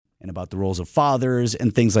and about the roles of fathers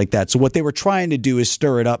and things like that. So what they were trying to do is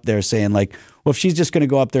stir it up there, saying like, well, if she's just going to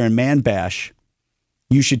go up there and man bash,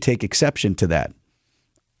 you should take exception to that.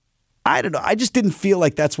 I don't know. I just didn't feel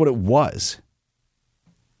like that's what it was.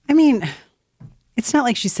 I mean, it's not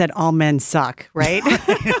like she said all men suck, right?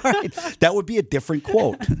 Right. That would be a different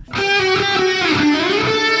quote.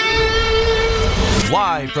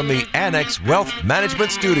 Live from the Annex Wealth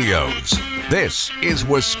Management Studios, this is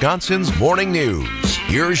Wisconsin's Morning News.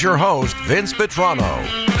 Here's your host, Vince Petrano.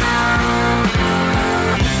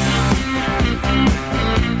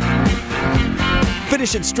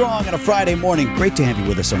 Finishing strong on a Friday morning. Great to have you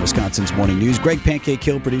with us on Wisconsin's Morning News. Greg Pancake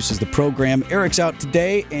Hill produces the program. Eric's out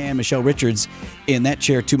today, and Michelle Richards in that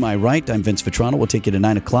chair to my right. I'm Vince Vetrano. We'll take you to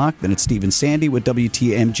 9 o'clock. Then it's Steve and Sandy with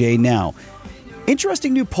WTMJ Now.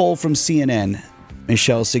 Interesting new poll from CNN,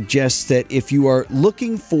 Michelle, suggests that if you are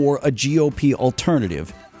looking for a GOP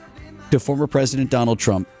alternative to former President Donald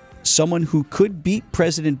Trump, someone who could beat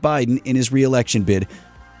President Biden in his re-election bid,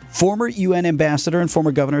 former UN ambassador and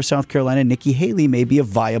former governor of South Carolina, Nikki Haley, may be a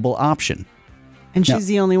viable option. And she's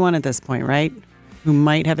the only one at this point, right? Who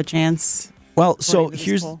might have a chance? Well, so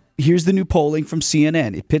here's the new polling from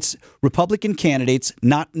CNN. It pits Republican candidates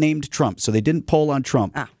not named Trump. So they didn't poll on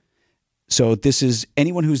Trump. So this is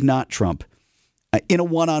anyone who's not Trump in a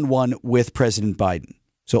one-on-one with President Biden.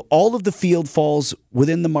 So all of the field falls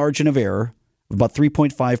within the margin of error of about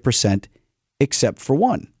 3.5%, except for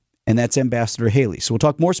one. And that's Ambassador Haley. So we'll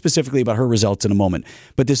talk more specifically about her results in a moment.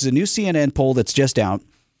 But this is a new CNN poll that's just out.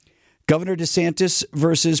 Governor DeSantis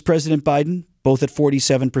versus President Biden, both at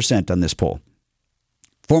 47% on this poll.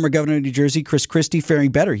 Former governor of New Jersey, Chris Christie,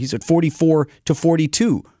 faring better. He's at 44 to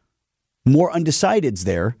 42. More undecideds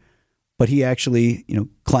there, but he actually,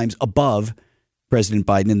 climbs above President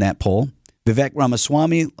Biden in that poll. Vivek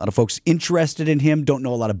Ramaswamy, a lot of folks interested in him, don't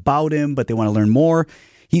know a lot about him, but they want to learn more.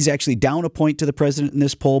 He's actually down a point to the president in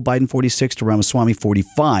this poll. Biden 46 to Ramaswamy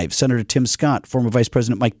 45. Senator Tim Scott, former Vice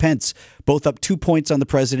President Mike Pence, both up 2 points on the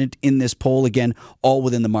president in this poll. Again, all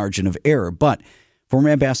within the margin of error. But former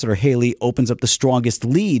Ambassador Haley opens up the strongest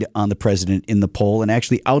lead on the president in the poll and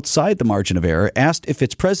actually outside the margin of error. Asked if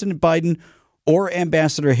it's President Biden or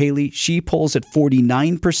Ambassador Haley, she polls at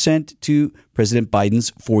 49% to President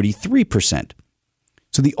Biden's 43%.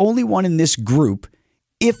 So the only one in this group,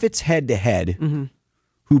 if it's head-to-head,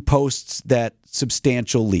 who posts that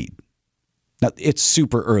substantial lead. Now, it's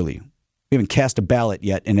super early. We haven't cast a ballot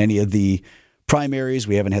yet in any of the primaries.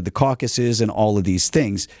 We haven't had the caucuses and all of these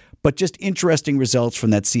things. But just interesting results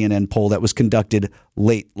from that CNN poll that was conducted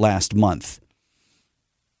late last month.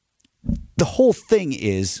 The whole thing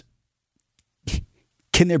is,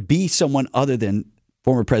 can there be someone other than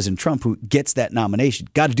former President Trump who gets that nomination?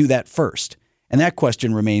 Got to do that first. And that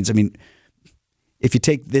question remains, if you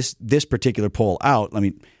take this particular poll out,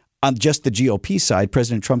 on just the GOP side,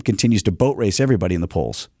 President Trump continues to boat race everybody in the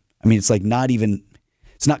polls. It's like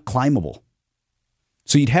it's not climbable.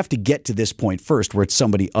 So you'd have to get to this point first where it's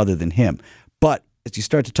somebody other than him. But as you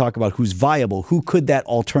start to talk about who's viable, who could that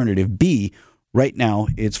alternative be? Right now,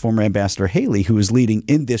 it's former Ambassador Haley who is leading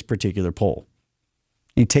in this particular poll.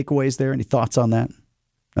 Any takeaways there? Any thoughts on that?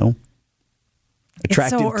 No?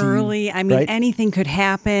 Attractive it's so early. Right? Anything could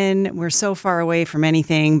happen. We're so far away from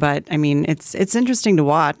anything, but it's interesting to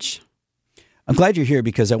watch. I'm glad you're here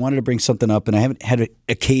because I wanted to bring something up, and I haven't had an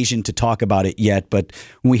occasion to talk about it yet. But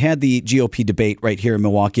when we had the GOP debate right here in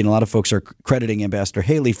Milwaukee, and a lot of folks are crediting Ambassador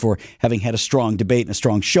Haley for having had a strong debate and a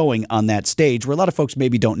strong showing on that stage, where a lot of folks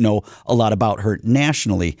maybe don't know a lot about her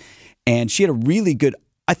nationally. And she had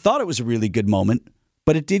I thought it was a really good moment.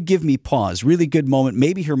 But it did give me pause. Really good moment,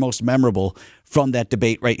 maybe her most memorable from that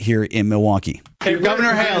debate right here in Milwaukee. Hey,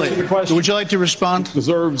 Governor Haley, would you like to respond?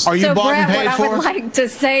 Are you bought and paid for? What I would like to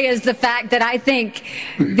say is the fact that I think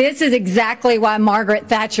this is exactly why Margaret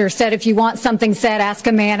Thatcher said, if you want something said, ask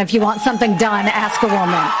a man. If you want something done, ask a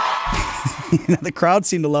woman. The crowd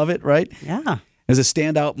seemed to love it, right? Yeah. It was a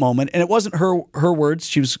standout moment. And it wasn't her words.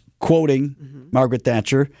 She was quoting Margaret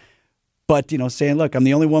Thatcher. But, saying, look, I'm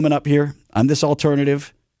the only woman up here. I'm this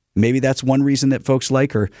alternative. Maybe that's one reason that folks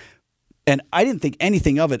like her. And I didn't think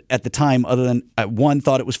anything of it at the time other than, one,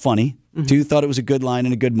 thought it was funny. Two, thought it was a good line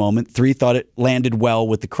and a good moment. Three, thought it landed well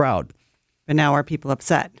with the crowd. But now are people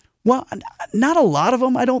upset? Well, not a lot of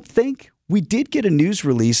them, I don't think. We did get a news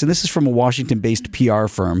release, and this is from a Washington-based PR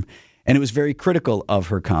firm, and it was very critical of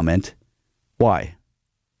her comment. Why?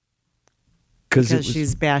 Because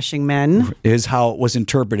she's bashing men? Is how it was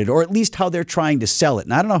interpreted, or at least how they're trying to sell it.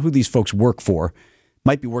 And I don't know who these folks work for.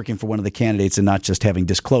 Might be working for one of the candidates and not just having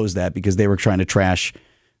disclosed that because they were trying to trash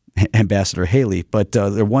Ambassador Haley. But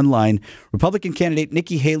their one line, Republican candidate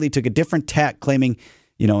Nikki Haley took a different tack, claiming,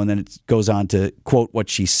 and then it goes on to quote what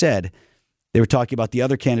she said. They were talking about the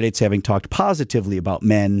other candidates having talked positively about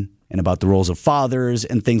men and about the roles of fathers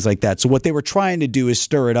and things like that. So what they were trying to do is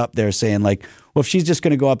stir it up there, saying like, well, if she's just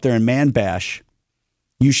going to go up there and man bash,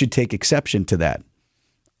 you should take exception to that.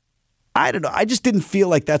 I don't know. I just didn't feel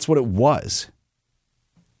like that's what it was.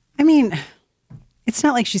 I mean, it's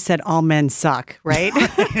not like she said all men suck, right?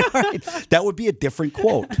 Right. That would be a different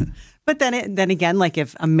quote. But then again, like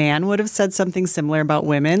if a man would have said something similar about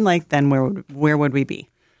women, like then where would we be?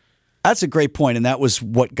 That's a great point, and that was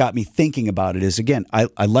what got me thinking about it. Is again,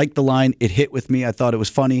 I liked the line. It hit with me. I thought it was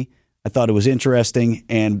funny. I thought it was interesting,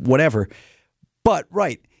 and whatever. But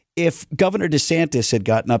right, if Governor DeSantis had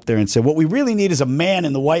gotten up there and said, "What we really need is a man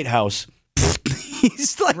in the White House,"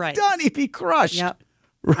 he's like done. He'd be crushed. Yep.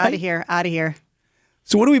 Right? Out of here.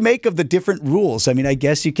 So what do we make of the different rules? I mean, I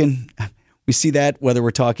guess we see that whether we're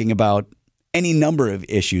talking about any number of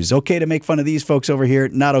issues. Okay to make fun of these folks over here,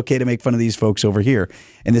 not okay to make fun of these folks over here.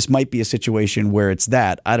 And this might be a situation where it's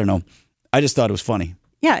that. I don't know. I just thought it was funny.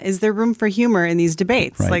 Yeah. Is there room for humor in these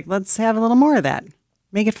debates? Right. Like, let's have a little more of that.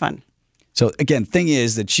 Make it fun. So again, thing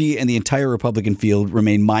is that she and the entire Republican field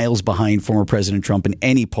remain miles behind former President Trump in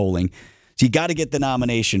any polling. So you got to get the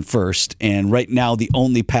nomination first. And right now, the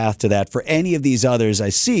only path to that for any of these others I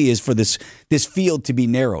see is for this field to be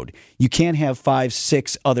narrowed. You can't have 5,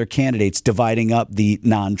 6 other candidates dividing up the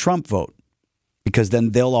non-Trump vote, because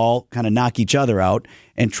then they'll all kind of knock each other out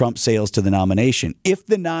and Trump sails to the nomination. If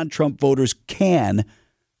the non-Trump voters can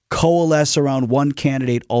coalesce around one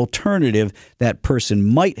candidate alternative, that person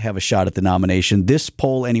might have a shot at the nomination. This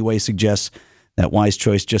poll anyway suggests that wise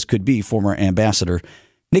choice just could be former Ambassador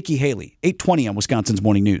Nikki Haley. 8:20 on Wisconsin's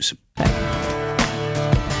Morning News.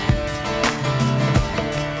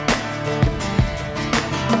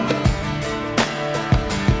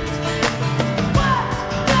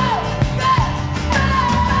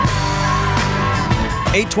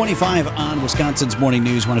 $8:25 on Wisconsin's Morning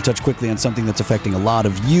News. Want to touch quickly on something that's affecting a lot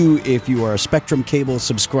of you if you are a Spectrum cable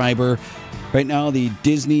subscriber. Right now, the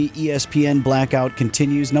Disney ESPN blackout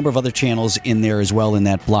continues. A number of other channels in there as well in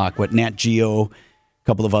that block. Nat Geo, a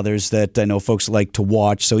couple of others that I know folks like to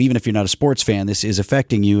watch. So even if you're not a sports fan, this is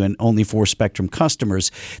affecting you, and only for Spectrum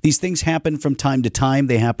customers. These things happen from time to time.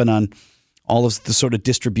 They happen on all of the sort of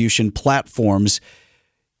distribution platforms.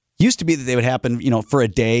 Used to be that they would happen, for a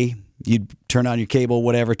day. You'd turn on your cable,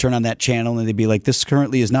 whatever, turn on that channel, and they'd be like, this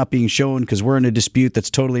currently is not being shown because we're in a dispute that's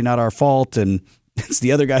totally not our fault, and it's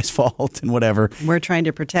the other guy's fault, and whatever. We're trying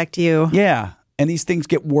to protect you. Yeah, and these things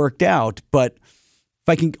get worked out, but if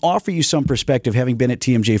I can offer you some perspective, having been at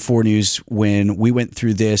TMJ4 News when we went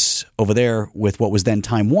through this over there with what was then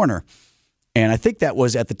Time Warner, and I think that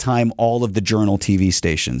was at the time all of the Journal TV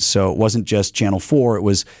stations. So it wasn't just Channel 4, it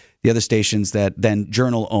was the other stations that then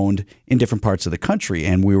Journal owned in different parts of the country,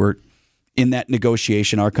 and we were in that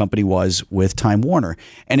negotiation, our company was with Time Warner.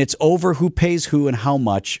 And it's over who pays who and how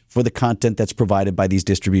much for the content that's provided by these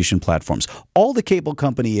distribution platforms. All the cable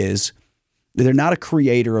company is, they're not a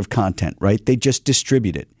creator of content, right? They just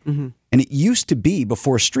distribute it. Mm-hmm. And it used to be,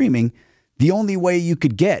 before streaming, the only way you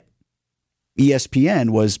could get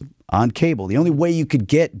ESPN was on cable. The only way you could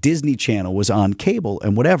get Disney Channel was on cable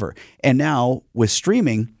and whatever. And now with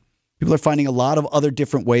streaming, people are finding a lot of other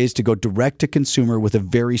different ways to go direct to consumer with a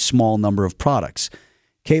very small number of products.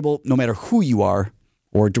 Cable, no matter who you are,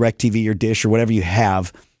 or DirecTV or Dish or whatever you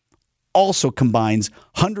have, also combines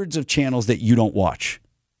hundreds of channels that you don't watch.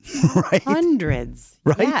 Right? Hundreds.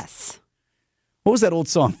 Right? Yes. What was that old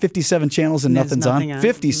song? 57 channels and nothing's on?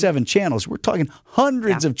 57 channels. We're talking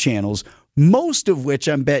hundreds of channels, most of which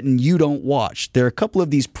I'm betting you don't watch. There are a couple of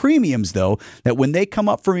these premiums, though, that when they come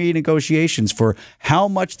up for renegotiations for how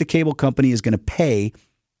much the cable company is going to pay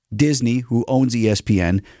Disney, who owns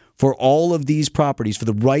ESPN, for all of these properties, for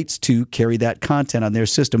the rights to carry that content on their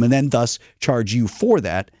system, and then thus charge you for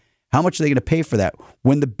that, how much are they going to pay for that?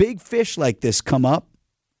 When the big fish like this come up,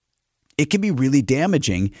 it can be really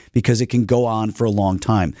damaging because it can go on for a long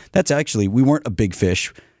time. That's actually, we weren't a big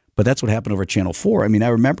fish, but that's what happened over at Channel 4. I mean, I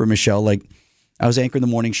remember, Michelle, I was anchoring the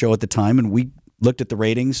morning show at the time, and we looked at the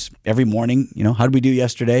ratings every morning. How did we do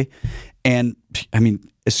yesterday? And, I mean,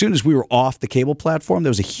 as soon as we were off the cable platform,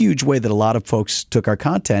 there was a huge way that a lot of folks took our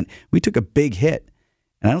content. We took a big hit,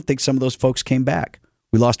 and I don't think some of those folks came back.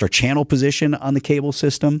 We lost our channel position on the cable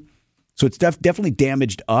system. So it's definitely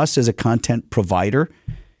damaged us as a content provider.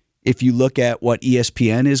 If you look at what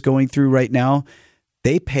ESPN is going through right now,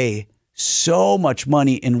 they pay so much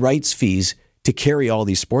money in rights fees to carry all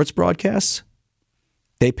these sports broadcasts.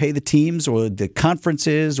 They pay the teams or the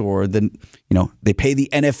conferences or they pay the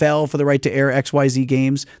NFL for the right to air XYZ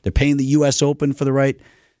games. They're paying the U.S. Open for the right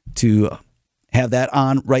to have that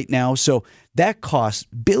on right now. So that costs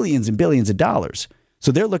billions and billions of dollars.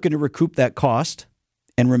 So they're looking to recoup that cost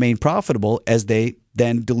and remain profitable as they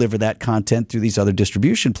then deliver that content through these other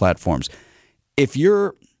distribution platforms. If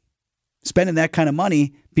you're spending that kind of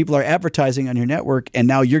money, people are advertising on your network, and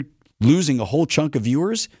now you're losing a whole chunk of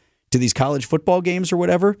viewers to these college football games or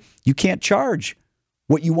whatever, you can't charge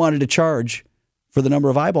what you wanted to charge for the number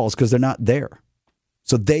of eyeballs because they're not there.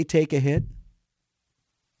 So they take a hit.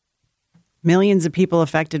 Millions of people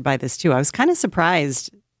affected by this, too. I was kind of surprised.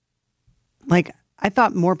 Like, I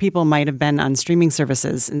thought more people might have been on streaming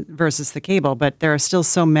services versus the cable, but there are still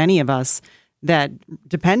so many of us that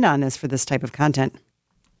depend on this for this type of content.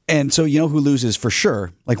 And so you know who loses for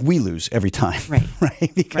sure? Like we lose every time, right?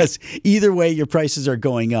 Right? Because either way, your prices are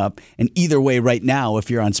going up. And either way, right now, if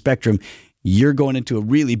you're on Spectrum, you're going into a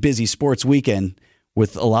really busy sports weekend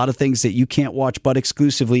with a lot of things that you can't watch but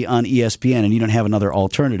exclusively on ESPN, and you don't have another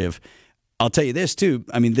alternative. I'll tell you this, too.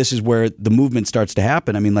 I mean, this is where the movement starts to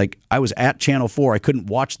happen. I mean, like, I was at Channel 4. I couldn't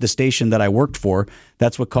watch the station that I worked for.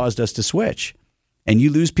 That's what caused us to switch. And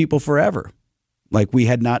you lose people forever. Like, we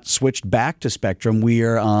had not switched back to Spectrum. We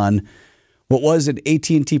are on what was an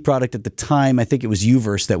AT&T product at the time. I think it was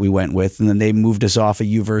Uverse that we went with. And then they moved us off of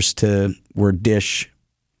Uverse to where Dish,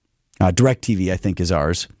 DirecTV, I think, is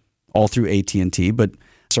ours, all through AT&T. But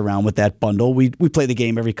around with that bundle. We play the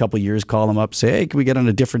game every couple of years, call them up, say, hey, can we get on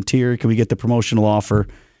a different tier? Can we get the promotional offer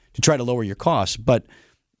to try to lower your costs? But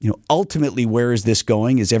ultimately, where is this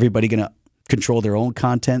going? Is everybody going to control their own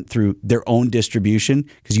content through their own distribution?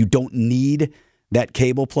 Because you don't need that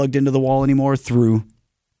cable plugged into the wall anymore through,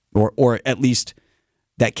 or at least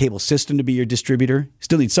that cable system to be your distributor.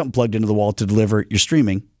 Still need something plugged into the wall to deliver your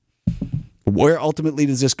streaming. Where ultimately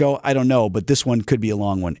does this go? I don't know, but this one could be a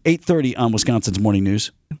long one. 8:30 on Wisconsin's Morning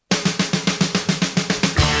News.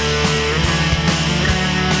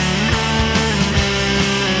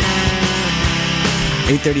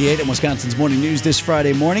 8:38 on Wisconsin's Morning News this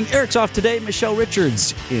Friday morning. Eric's off today. Michelle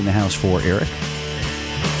Richards in the house for Eric.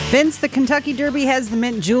 Vince, the Kentucky Derby has the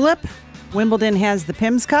Mint Julep. Wimbledon has the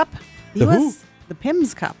Pimm's Cup. The who? The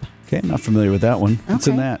Pimm's Cup. Okay, I'm not familiar with that one. What's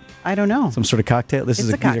in that? I don't know. Some sort of cocktail? These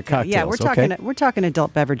are cocktails. Yeah, we're talking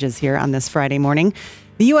adult beverages here on this Friday morning.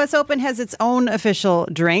 The U.S. Open has its own official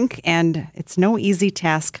drink, and it's no easy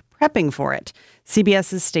task prepping for it.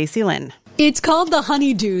 CBS's Stacey Lynn. It's called the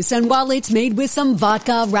Honey Deuce, and while it's made with some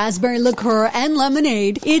vodka, raspberry liqueur, and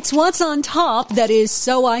lemonade, it's what's on top that is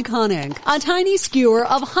so iconic. A tiny skewer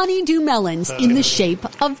of honeydew melons in the shape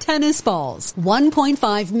of tennis balls.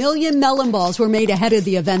 1.5 million melon balls were made ahead of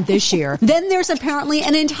the event this year. Then there's apparently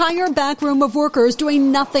an entire back room of workers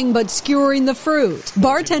doing nothing but skewering the fruit.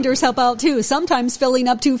 Bartenders help out too, sometimes filling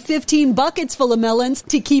up to 15 buckets full of melons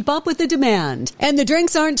to keep up with the demand. And the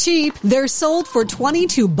drinks aren't cheap. They're sold for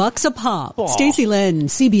 $22 a pop. Stacey Lynn,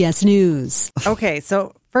 CBS News. Okay,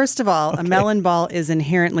 so first of all, a melon ball is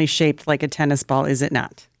inherently shaped like a tennis ball, is it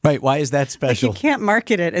not? Right, why is that special? Like you can't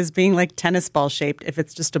market it as being like tennis ball shaped if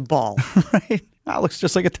it's just a ball. Right, that looks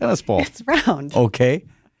just like a tennis ball. It's round. Okay,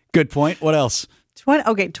 good point. What else?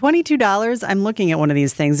 $22. I'm looking at one of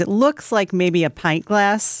these things. It looks like maybe a pint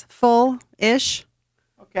glass full-ish.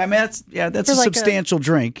 Okay, I mean, that's a substantial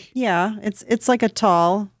drink. Yeah, it's like a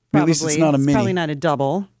tall, probably. At least it's not a mini. Probably not a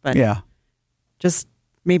double, but yeah. Just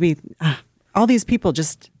maybe all these people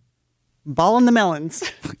just balling the melons.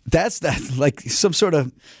 That's like some sort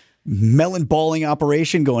of melon balling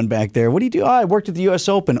operation going back there. What do you do? Oh, I worked at the U.S.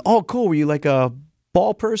 Open. Oh, cool. Were you like a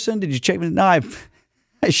ball person? Did you check me? No,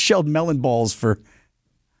 I shelled melon balls for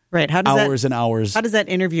hours and hours. How does that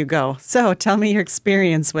interview go? So tell me your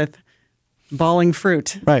experience with balling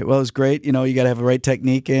fruit. Right. Well, it's great. You got to have the right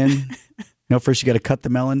technique in. First you got to cut the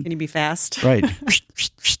melon. Can you be fast? Right.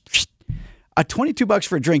 $22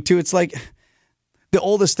 for a drink, too. It's like the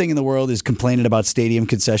oldest thing in the world is complaining about stadium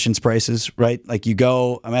concessions prices, right? Like you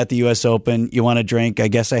go, I'm at the U.S. Open, you want a drink, I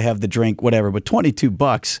guess I have the drink, whatever. But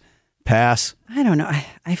 $22, pass. I don't know.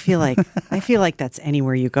 I feel like that's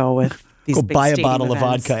anywhere you go with these go big buy a stadium bottle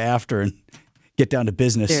events. of vodka after and get down to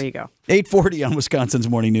business. There you go. 8:40 on Wisconsin's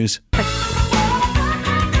Morning News.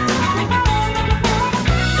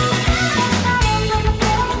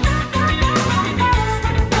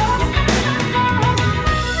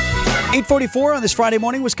 8:44 on this Friday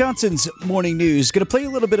morning, Wisconsin's Morning News. Going to play a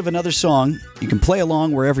little bit of another song. You can play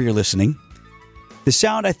along wherever you're listening. The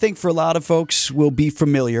sound, I think, for a lot of folks will be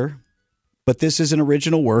familiar, but this is an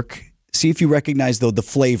original work. See if you recognize, though, the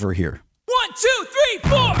flavor here. 1, 2,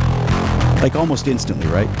 3, 4! Like almost instantly,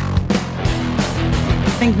 right?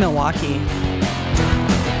 I think Milwaukee.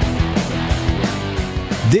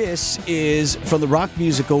 This is from the rock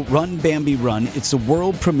musical Run, Bambi, Run. It's the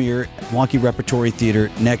world premiere at Milwaukee Repertory Theater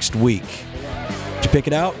next week. Did you pick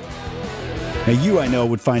it out? Now, you, I know,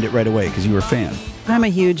 would find it right away because you were a fan. I'm a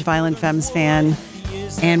huge Violent Femmes fan,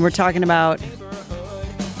 and we're talking about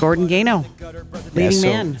Gordon Gano, leading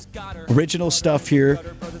man. Original stuff here.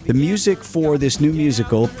 The music for this new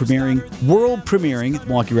musical world premiering at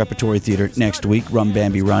Milwaukee Repertory Theater next week, Run,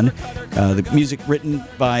 Bambi, Run. The music written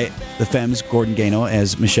by the Femmes, Gordon Gano,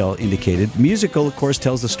 as Michelle indicated. The musical, of course,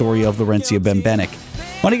 tells the story of Laurencia Bembenek.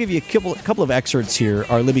 I want to give you a couple of excerpts here.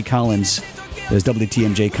 Our Libby Collins does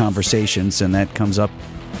WTMJ Conversations, and that comes up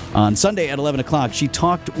on Sunday at 11 o'clock. She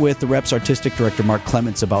talked with the Rep's artistic director, Mark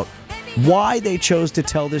Clements, about why they chose to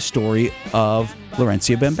tell this story of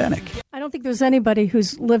Laurencia Bembenek. I don't think there's anybody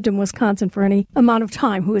who's lived in Wisconsin for any amount of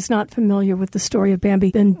time who is not familiar with the story of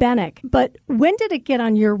Bambi Bembenek. But when did it get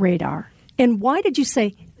on your radar? And why did you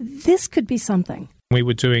say this could be something? We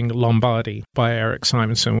were doing Lombardi by Eric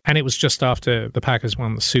Simonson, and it was just after the Packers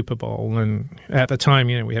won the Super Bowl. And at the time,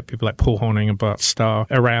 we had people like Paul Hornung and Bart Starr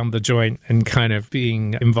around the joint and kind of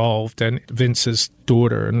being involved, and Vince's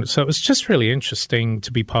daughter. And so it was just really interesting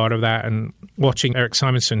to be part of that and watching Eric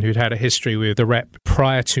Simonson, who'd had a history with the Rep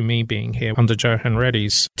prior to me being here under Joe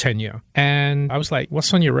Henretti's tenure. And I was like,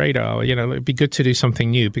 what's on your radar? It'd be good to do something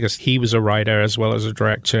new, because he was a writer as well as a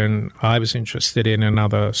director, and I was interested in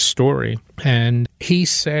another story. And he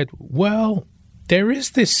said, well, there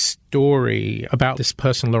is this story about this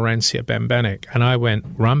person, Laurencia Bembenek. And I went,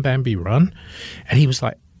 Run, Bambi, Run? And he was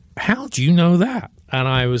like, how do you know that? And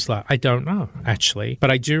I was like, I don't know, actually.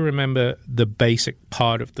 But I do remember the basic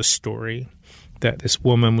part of the story, that this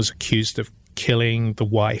woman was accused of killing the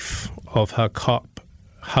wife of her cop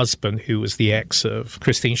husband, who was the ex of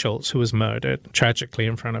Christine Schultz, who was murdered tragically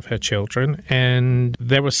in front of her children. And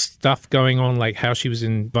there was stuff going on, like how she was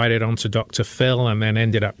invited onto Dr. Phil and then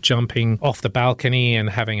ended up jumping off the balcony and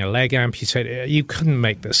having a leg amputated. You couldn't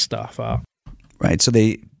make this stuff up. Right. So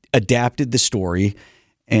they adapted the story,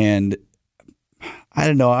 and I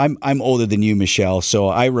don't know, I'm older than you, Michelle, so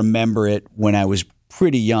I remember it when I was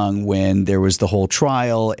pretty young, when there was the whole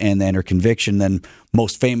trial and then her conviction, then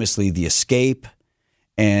most famously the escape.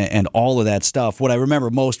 And all of that stuff. What I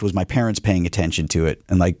remember most was my parents paying attention to it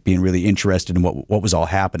and like being really interested in what was all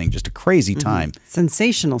happening. Just a crazy time.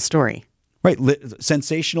 Sensational story. Right.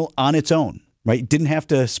 Sensational on its own. Right. Didn't have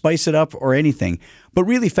to spice it up or anything, but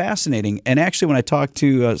really fascinating. And actually, when I talked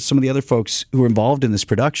to some of the other folks who were involved in this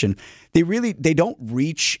production, they don't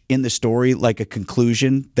reach in the story like a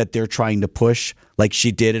conclusion that they're trying to push, like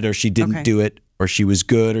she did it or she didn't do it, or she was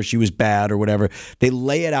good or she was bad or whatever. They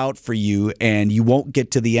lay it out for you, and you won't get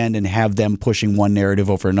to the end and have them pushing one narrative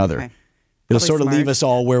over another. Okay. It'll sort of leave us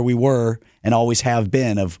all where we were and always have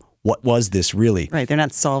been of what was this really. Right. They're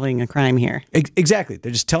not solving a crime here. Exactly.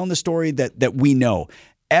 They're just telling the story that we know.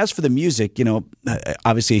 As for the music,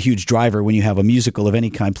 obviously a huge driver when you have a musical of any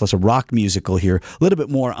kind, plus a rock musical here. A little bit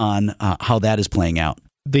more on how that is playing out.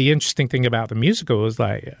 The interesting thing about the musical is,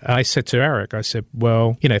 like, I said to Eric, I said,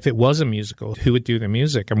 well, if it was a musical, who would do the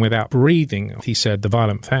music? And without breathing, he said, the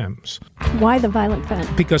Violent Femmes. Why the Violent Femmes?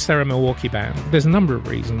 Because they're a Milwaukee band. There's a number of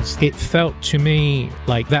reasons. It felt to me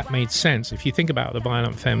like that made sense. If you think about the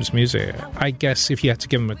Violent Femmes music, I guess if you had to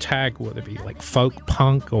give them a tag, would it be like folk,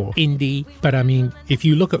 punk, or indie? But I mean, if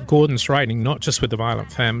you look at Gordon's writing, not just with the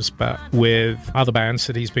Violent Femmes, but with other bands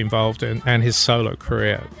that he's been involved in and his solo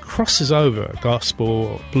career, crosses over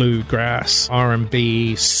gospel, bluegrass,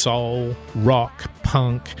 R&B, soul, rock,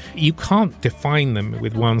 punk. You can't define them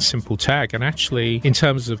with one simple tag. And actually, in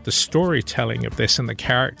terms of the storytelling of this and the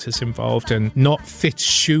characters involved, and not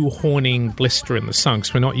shoehorning Blister in the song,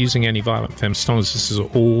 because we're not using any Violent Femmes songs. This is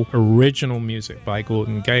all original music by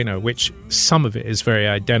Gordon Gano, which some of it is very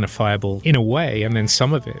identifiable in a way, and then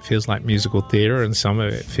some of it feels like musical theater, and some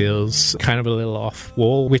of it feels kind of a little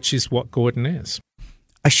off-wall, which is what Gordon is.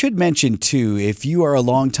 I should mention, too, if you are a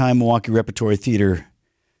longtime Milwaukee Repertory Theater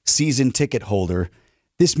season ticket holder,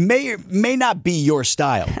 this may or may not be your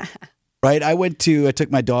style, right? I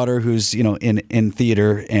took my daughter who's, in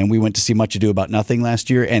theater, and we went to see Much Ado About Nothing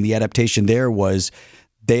last year, and the adaptation there was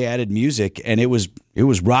they added music, and it was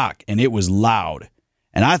rock, and it was loud,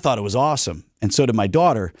 and I thought it was awesome, and so did my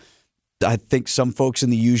daughter. I think some folks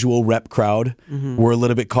in the usual Rep crowd were a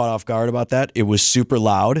little bit caught off guard about that. It was super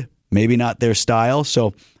loud. Maybe not their style,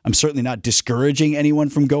 so I'm certainly not discouraging anyone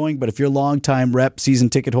from going, but if you're a longtime Rep season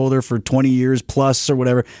ticket holder for 20 years plus or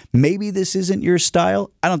whatever, maybe this isn't your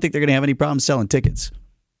style. I don't think they're going to have any problem selling tickets.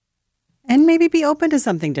 And maybe be open to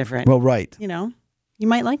something different. Well, right. You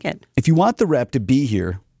might like it. If you want the Rep to be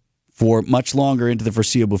here for much longer into the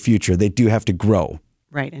foreseeable future, they do have to grow.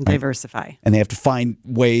 Right, and diversify. And they have to find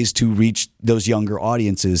ways to reach those younger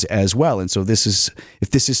audiences as well. And so if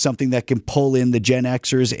this is something that can pull in the Gen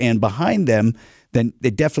Xers and behind them, then they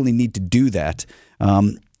definitely need to do that.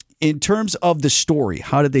 In terms of the story,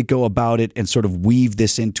 how did they go about it and sort of weave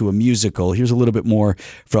this into a musical? Here's a little bit more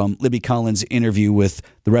from Libby Collins' interview with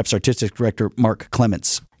the Rep's artistic director, Mark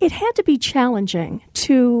Clements. It had to be challenging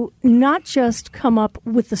to not just come up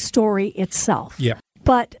with the story itself. Yeah.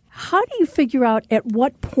 But how do you figure out at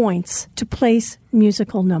what points to place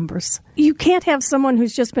musical numbers? You can't have someone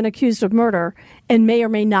who's just been accused of murder and may or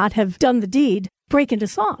may not have done the deed break into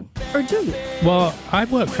song, or do you? Well, I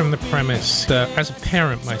work from the premise that as a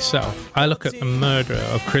parent myself, I look at the murder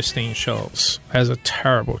of Christine Schultz as a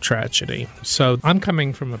terrible tragedy. So I'm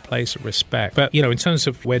coming from a place of respect. But, in terms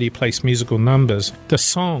of where do you place musical numbers, the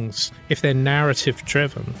songs, if they're narrative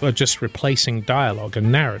driven, are just replacing dialogue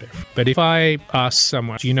and narrative. But if I ask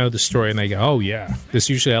someone, do you know the story? And they go, oh yeah, there's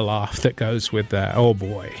usually a laugh that goes with that. Oh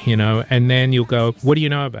boy, and then you'll go, what do you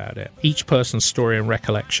know about it? Each person's story and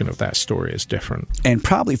recollection of that story is different. And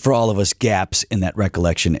probably for all of us, gaps in that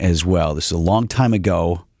recollection as well. This is a long time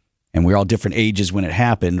ago, and we're all different ages when it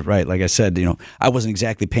happened, right? Like I said, I wasn't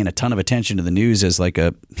exactly paying a ton of attention to the news as like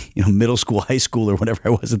a middle school, high school, or whatever I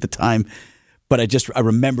was at the time. But I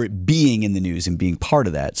remember it being in the news and being part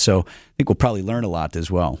of that. So I think we'll probably learn a lot as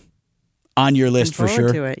well. On your list for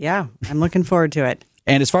sure. To it, yeah. I'm looking forward to it.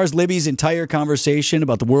 And as far as Libby's entire conversation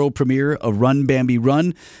about the world premiere of Run, Bambi,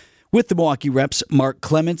 Run, with the Milwaukee Reps, Mark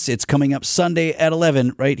Clements. It's coming up Sunday at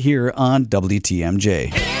 11 right here on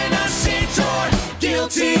WTMJ. Innocent or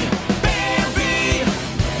guilty, Bambi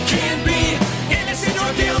can be innocent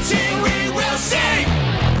or guilty, we will sing.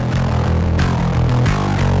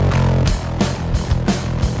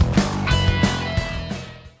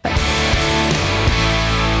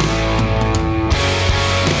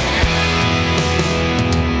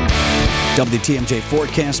 WTMJ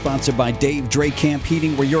forecast sponsored by Dave Dre Camp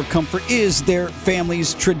Heating, where your comfort is their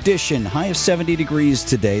family's tradition. High of 70 degrees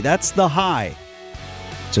today. That's the high.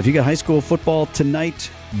 So if you got high school football tonight,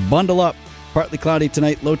 bundle up. Partly cloudy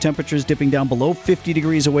tonight. Low temperatures dipping down below 50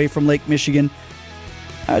 degrees away from Lake Michigan.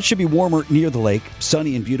 It should be warmer near the lake.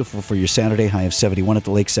 Sunny and beautiful for your Saturday. High of 71 at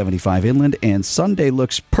the lake, 75 inland. And Sunday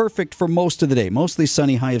looks perfect for most of the day. Mostly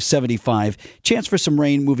sunny, high of 75. Chance for some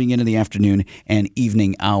rain moving into the afternoon and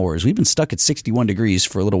evening hours. We've been stuck at 61 degrees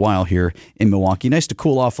for a little while here in Milwaukee. Nice to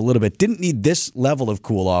cool off a little bit. Didn't need this level of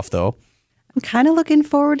cool off, though. I'm kind of looking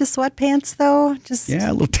forward to sweatpants, though. Just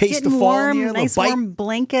a little taste of fall warm, in here, nice warm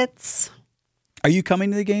blankets. Are you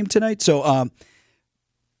coming to the game tonight? So,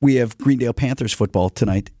 we have Greendale Panthers football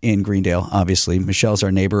tonight in Greendale, obviously. Michelle's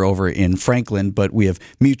our neighbor over in Franklin, but we have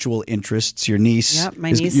mutual interests. Your niece. Yep, my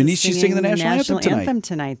niece is singing the national anthem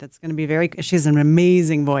tonight. That's going to be she has an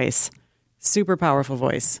amazing voice, super powerful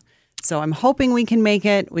voice. So I'm hoping we can make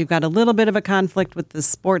it. We've got a little bit of a conflict with the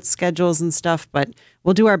sports schedules and stuff, but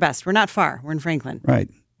we'll do our best. We're not far. We're in Franklin. Right.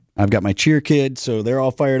 I've got my cheer kid, so they're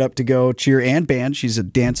all fired up to go. Cheer and band. She's a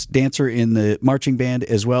dancer in the marching band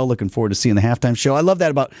as well. Looking forward to seeing the halftime show. I love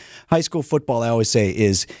that about high school football. I always say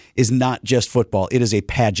is not just football. It is a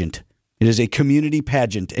pageant. It is a community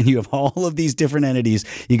pageant, and you have all of these different entities.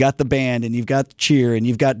 You got the band, and you've got cheer, and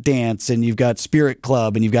you've got dance, and you've got spirit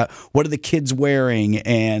club, and you've got what are the kids wearing,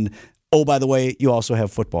 and oh, by the way, you also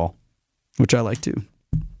have football, which I like too.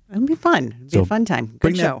 It'll be fun. It'll be a fun time.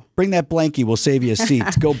 Good show. Bring that blankie. We'll save you a seat.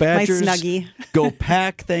 Go Badgers. My Snuggie. Go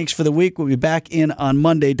Pack. Thanks for the week. We'll be back in on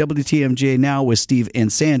Monday. WTMJ Now with Steve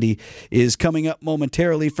and Sandy is coming up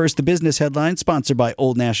momentarily. First, the business headline sponsored by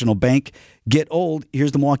Old National Bank. Get old.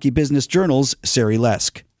 Here's the Milwaukee Business Journal's Sari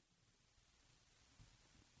Lesk.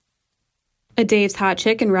 A Dave's Hot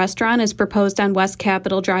Chicken restaurant is proposed on West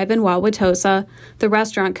Capitol Drive in Wauwatosa. The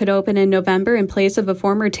restaurant could open in November in place of a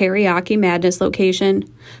former Teriyaki Madness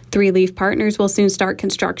location. Three Leaf Partners will soon start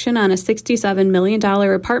construction on a $67 million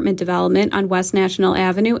apartment development on West National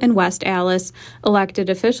Avenue in West Allis. Elected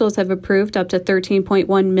officials have approved up to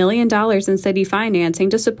 $13.1 million in city financing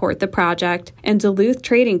to support the project. And Duluth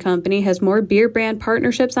Trading Company has more beer brand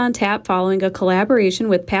partnerships on tap following a collaboration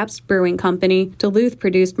with Pabst Brewing Company. Duluth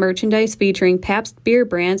produced merchandise featuring Pabst beer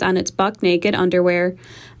brands on its Buck Naked underwear.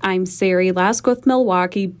 I'm Sari Lesk with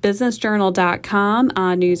Milwaukee BusinessJournal.com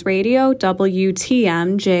on News Radio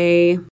WTMJ.